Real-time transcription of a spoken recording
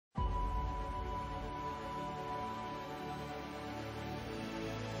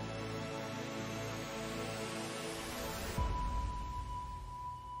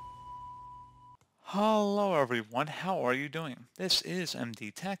Hello everyone, how are you doing? This is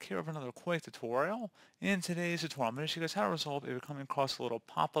MD Tech here with another quick tutorial. In today's tutorial, I'm going to show you guys how to resolve if you're coming across a little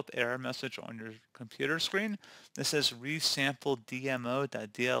pop-up error message on your computer screen that says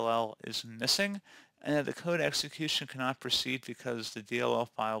ResampleDmo.DLL is missing and that the code execution cannot proceed because the DLL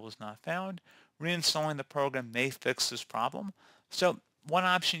file was not found. Reinstalling the program may fix this problem. So one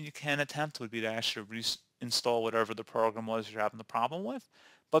option you can attempt would be to actually reinstall whatever the program was you're having the problem with.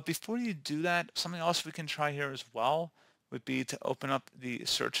 But before you do that, something else we can try here as well would be to open up the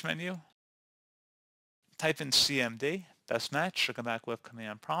search menu, type in CMD, best match, or come back with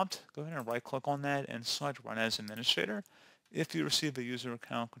command prompt. Go ahead and right click on that and select run as administrator. If you receive a user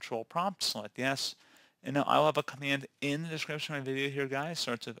account control prompt, select yes. And now I'll have a command in the description of my video here, guys.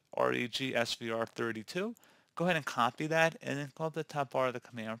 Starts with regsvr32. Go ahead and copy that and then go up the top bar of the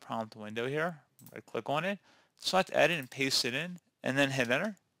command prompt window here. Right click on it, select edit and paste it in, and then hit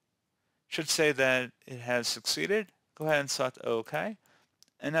enter. Should say that it has succeeded. Go ahead and select OK.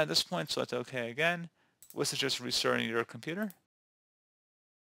 And at this point, select OK again, with just restarting your computer.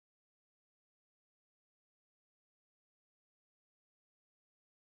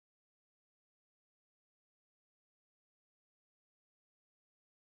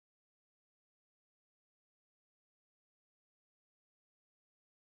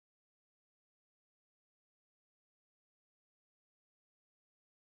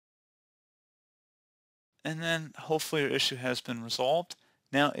 And then hopefully your issue has been resolved.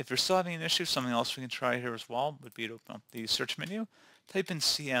 Now, if you're still having an issue, something else we can try here as well would be to open up the search menu, type in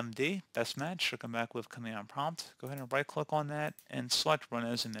CMD, best match, or come back with command prompt. Go ahead and right click on that and select run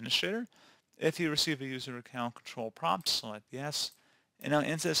as administrator. If you receive a user account control prompt, select yes. And now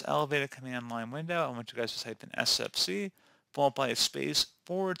into this elevated command line window, I want you guys to type in SFC, followed by a space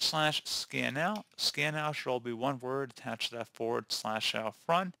 /scan out. Scan out should all be one word attached to that / out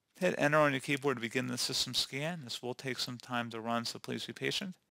front. Hit enter on your keyboard to begin the system scan. This will take some time to run, so please be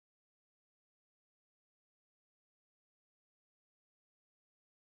patient.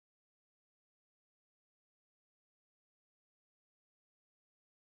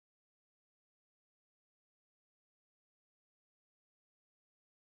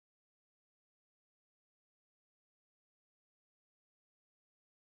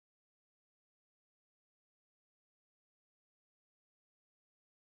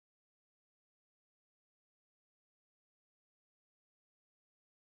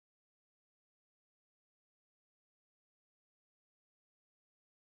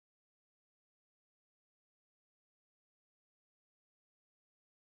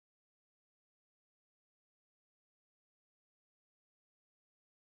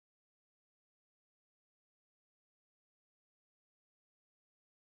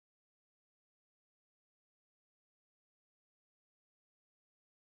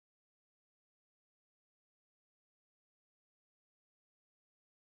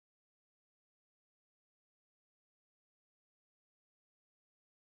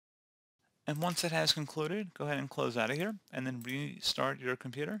 And once it has concluded, go ahead and close out of here and then restart your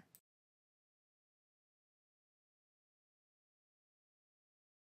computer.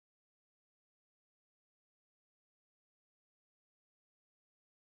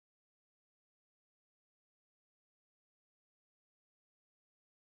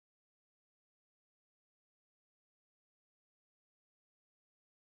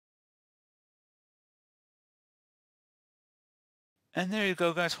 And there you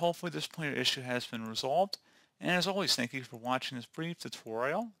go, guys. Hopefully this pointer issue has been resolved. And as always, thank you for watching this brief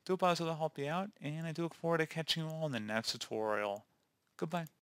tutorial. Do hope I was able to help you out, and I do look forward to catching you all in the next tutorial. Goodbye.